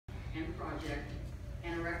project,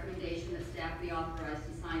 and a recommendation that staff be authorized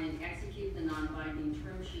to sign and execute the non-binding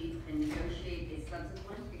term sheet and negotiate a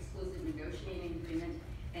subsequent exclusive negotiating agreement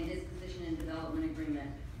and disposition and development agreement,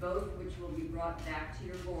 both which will be brought back to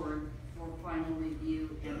your board for final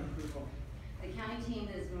review and approval. The county team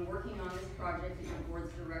that has been working on this project at your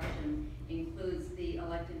board's direction includes the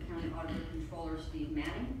elected county auditor controller Steve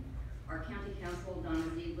Manning, our county counsel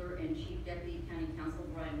Donna Ziegler, and chief deputy county counsel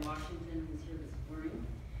Brian Washington, who's here this morning.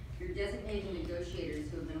 Your designated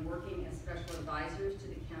negotiators who have been working as special advisors to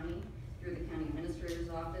the county through the county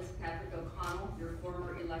administrator's office, Patrick O'Connell, your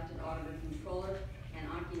former elected auditor controller, and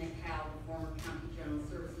Akina Cow, the former county general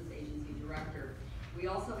services agency director. We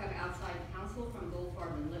also have outside counsel from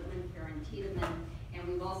Goldfarb and Lippman, Karen Tiedemann, and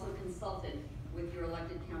we've also consulted with your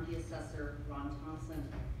elected county assessor, Ron Thompson.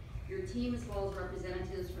 Your team, as well as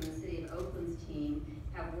representatives from the City of Oakland's team,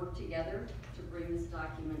 have worked together to bring this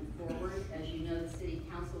document forward. As you know, the City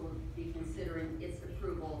Council will be considering its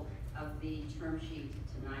approval of the term sheet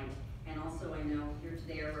tonight. And also, I know here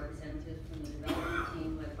today are representatives from the development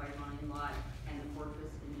team led by Ronnie Lott and the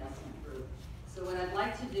Fortress Investment Group. So what I'd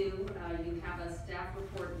like to do, you have a staff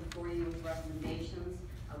report before you with recommendations.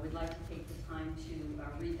 We'd like to take the time to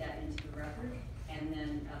read that into the record, and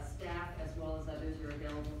then staff as well as others are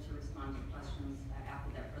available to respond to questions after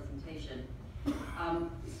that presentation.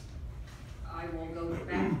 I will go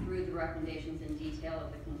back through the recommendations in detail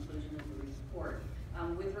at the conclusion of the report.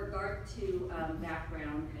 With regard to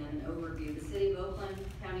background and overview, the City of Oakland,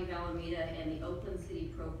 County of Alameda, and the Oakland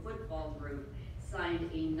City Pro Football Group signed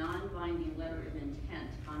a non-binding letter of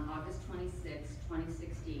intent on August 26,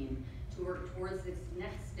 2016 to work towards this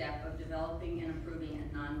next step of developing and approving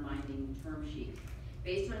a non-binding term sheet.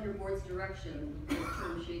 Based on your board's direction, this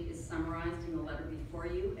term sheet is summarized in the letter before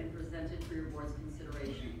you and presented for your board's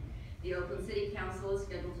consideration. The Oakland City Council is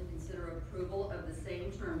scheduled to consider approval of the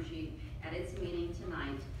same term sheet at its meeting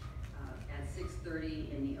tonight at 6:30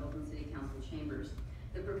 in the Oakland City Council chambers.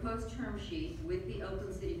 The proposed term sheet with the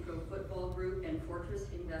Oakland City Pro Football Group and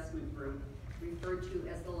Fortress Investment Group, referred to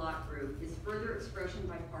as the Lott Group, is further expression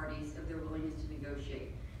by parties of their willingness to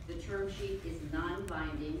negotiate. The term sheet is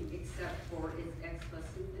non-binding except for its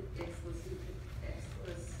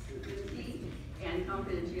exclusivity and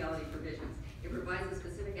confidentiality provisions. It provides a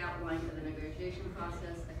specific outline of the negotiation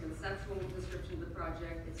process, a conceptual description of the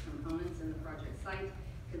project, its components and the project site,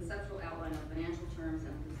 conceptual outline of financial terms,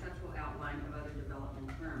 and a conceptual outline of other development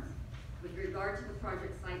terms. With regard to the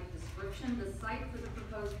project site description, the site for the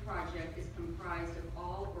proposed project is comprised of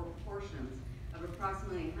all or portions of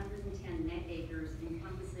approximately 110 net acres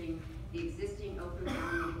encompassing the existing Oakland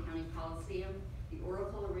Alameda County Coliseum, the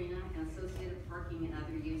Oracle Arena, and associated parking and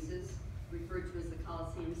other uses, referred to as the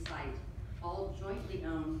Coliseum site, all jointly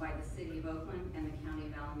owned by the City of Oakland and the County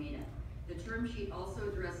of Alameda. The term sheet also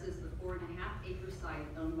addresses the 4.5-acre site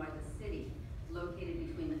owned by the city, located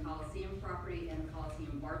between the Coliseum property and the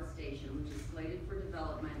Coliseum BART station, which is slated for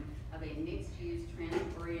development of a mixed-use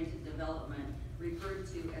transit-oriented development referred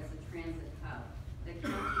to as the transit hub. The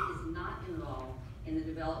county is not involved in the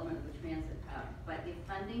development of the transit hub, but if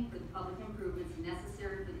funding for the public improvements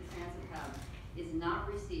necessary for the transit hub is not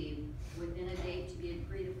received within a date to be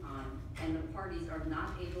agreed upon, and the parties are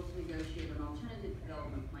not able to negotiate an alternative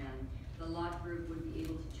development plan, the Lott Group would be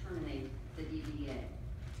able to terminate the DDA.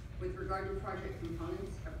 With regard to project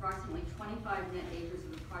components, approximately 25 net acres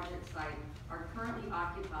of the project site are currently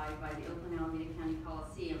occupied by the Oakland Alameda County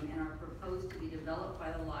Coliseum and are proposed to be developed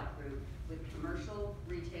by the Lott Group with commercial,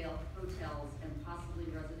 retail, hotels, and possibly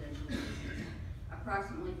residential uses.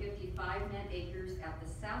 Approximately 55 net acres at the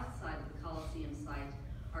south side of the Coliseum site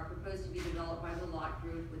are proposed to be developed by the Lott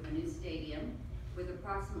Group with a new stadium, with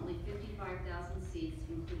approximately 55,000 seats,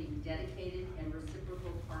 including dedicated and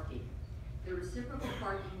reciprocal parking. The reciprocal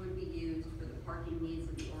parking would be used for the parking needs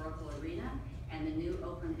of the Oracle Arena and the new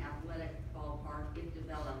Oakland Athletic Ballpark if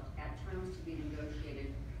developed at terms to be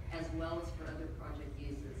negotiated, as well as for other project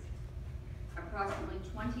uses. Approximately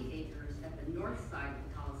 20 acres at the north side of the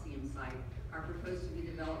Coliseum site are proposed to be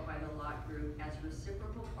developed by the Lott Group as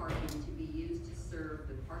reciprocal parking to be used to serve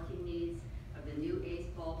the parking needs of the new Ace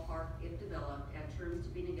Ballpark if developed at terms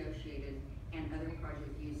to be negotiated and other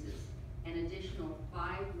project uses. An additional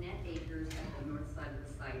 5 net acres at the north side of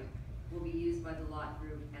the site will be used by the Lott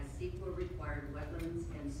Group as CEQA-required wetlands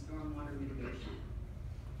and stormwater mitigation.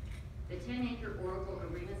 The 10-acre Oracle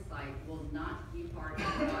Arena site will not be part of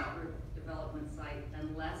the Lott Group development site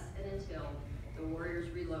unless and until the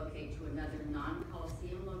Warriors relocate to another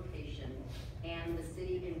non-Coliseum location and the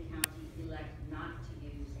city and county elect not to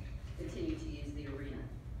continue to use the arena.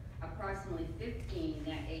 Approximately 15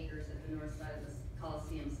 net acres at the north side of the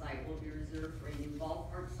Coliseum site will be reserved for a new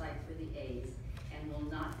ballpark site for the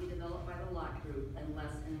developed by the Lott Group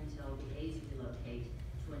unless and until the A's relocate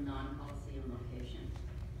to a non-Coliseum location.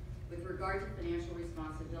 With regard to financial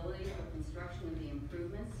responsibility for construction of the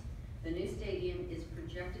improvements, the new stadium is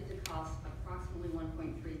projected to cost approximately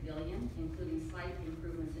 $1.3 billion, including site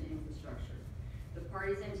improvements and infrastructure. The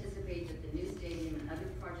parties anticipate that the new stadium and other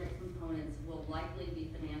project components will likely be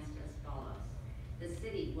financed as follows. The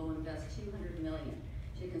city will invest $200 million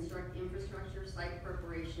to construct infrastructure, site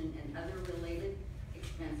preparation, and other related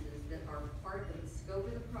expenses that are part of the scope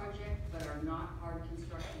of the project but are not hard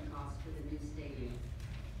construction costs for the new stadium.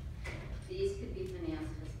 These could be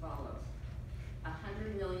financed as follows.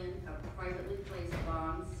 $100 million of privately placed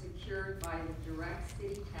bonds secured by the direct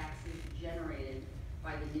city taxes generated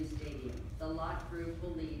by the new stadium. The Lott Group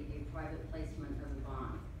will lead a private placement of the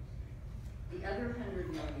bond. The other $100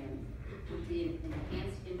 million would be an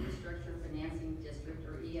enhanced infrastructure financing district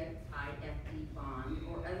or EIFD bond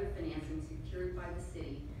or other financing secured by the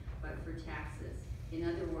city but for taxes. In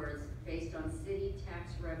other words, based on city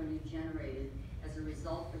tax revenue generated as a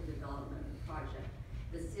result of development of the project.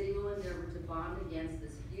 The city will endeavor to bond against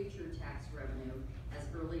this future tax revenue as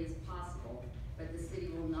early as possible, but the city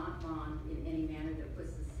will not bond in any manner that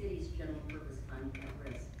puts the city's general purpose fund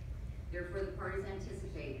at risk. Therefore, the parties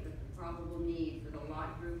anticipate that the probable need for the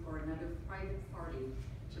Lott Group or another private party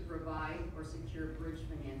to provide or secure bridge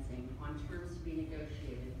financing on terms to be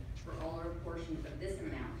negotiated for all or a portion of this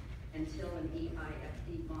amount until an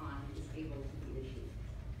EIFD bond is able to be issued.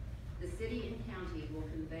 The city and county will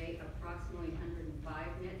convey approximately 105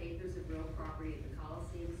 net acres of real property at the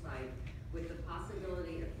Coliseum site with the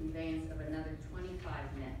possibility of conveyance of another 25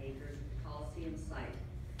 net acres at the Coliseum site.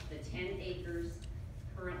 The 10 acres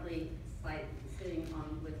currently sitting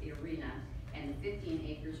on with the arena and the 15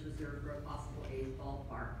 acres reserved for a possible A's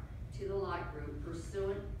ballpark to the Lott Group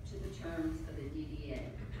pursuant to the terms of the DDA.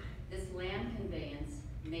 This land conveyance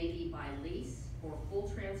may be by lease or full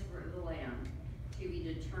transfer of the land to be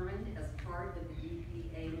determined as part of the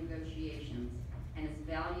DPA negotiations and is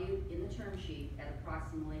valued in the term sheet at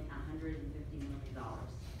approximately $150 million.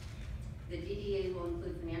 The DDA will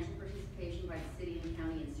include financial participation by the city and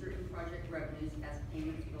county in certain project revenues as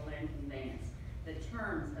payment for the land conveyance. The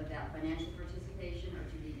terms of that financial participation are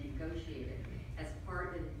to be negotiated as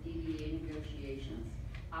part of the DDA negotiations.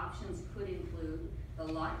 Options could include the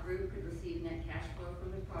Lott Group could receive net cash flow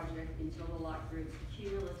from the project until the Lott Group's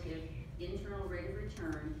cumulative internal rate of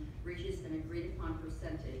return reaches an agreed upon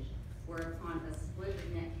percentage, whereupon a split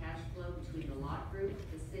of net cash flow between the Lott Group,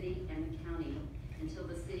 the city, and the county until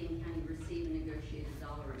the city and county receive a negotiated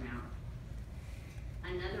dollar amount.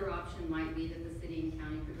 Another option might be that the city and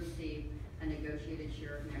county could receive a negotiated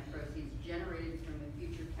share of net proceeds generated from a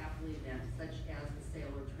future capital event, such as the sale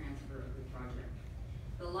or transfer of the project.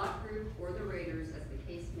 The Lott Group or the Raiders, as the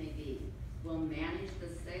case may be, will manage the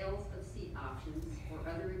sales of seat options or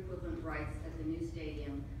other equivalent rights at the new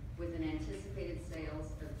stadium with an anticipated sales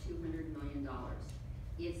of $200 million.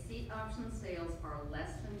 If seat option sales are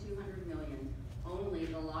less than $200 million, only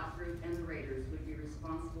the Lott Group and the Raiders would be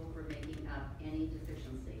responsible for making up any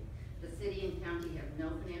deficiency. The city and county have no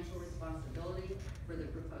financial responsibility for the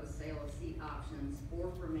proposed sale of seat options or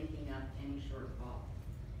for making up any shortfall.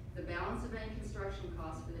 The balance of any construction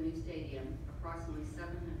costs for the new stadium, approximately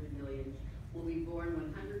 $700 million, will be borne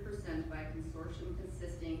 100% by a consortium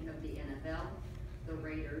consisting of the NFL, the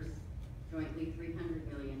Raiders, jointly $300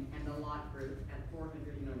 million, and the Lott Group at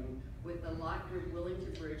 $400 million, with the Lott Group willing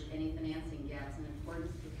to bridge any financing gaps in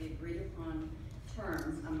accordance with the agreed upon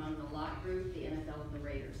terms among the Lott Group, the NFL, and the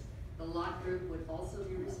Raiders. The Lott Group would also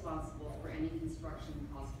be responsible for any construction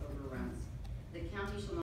cost overruns. The county shall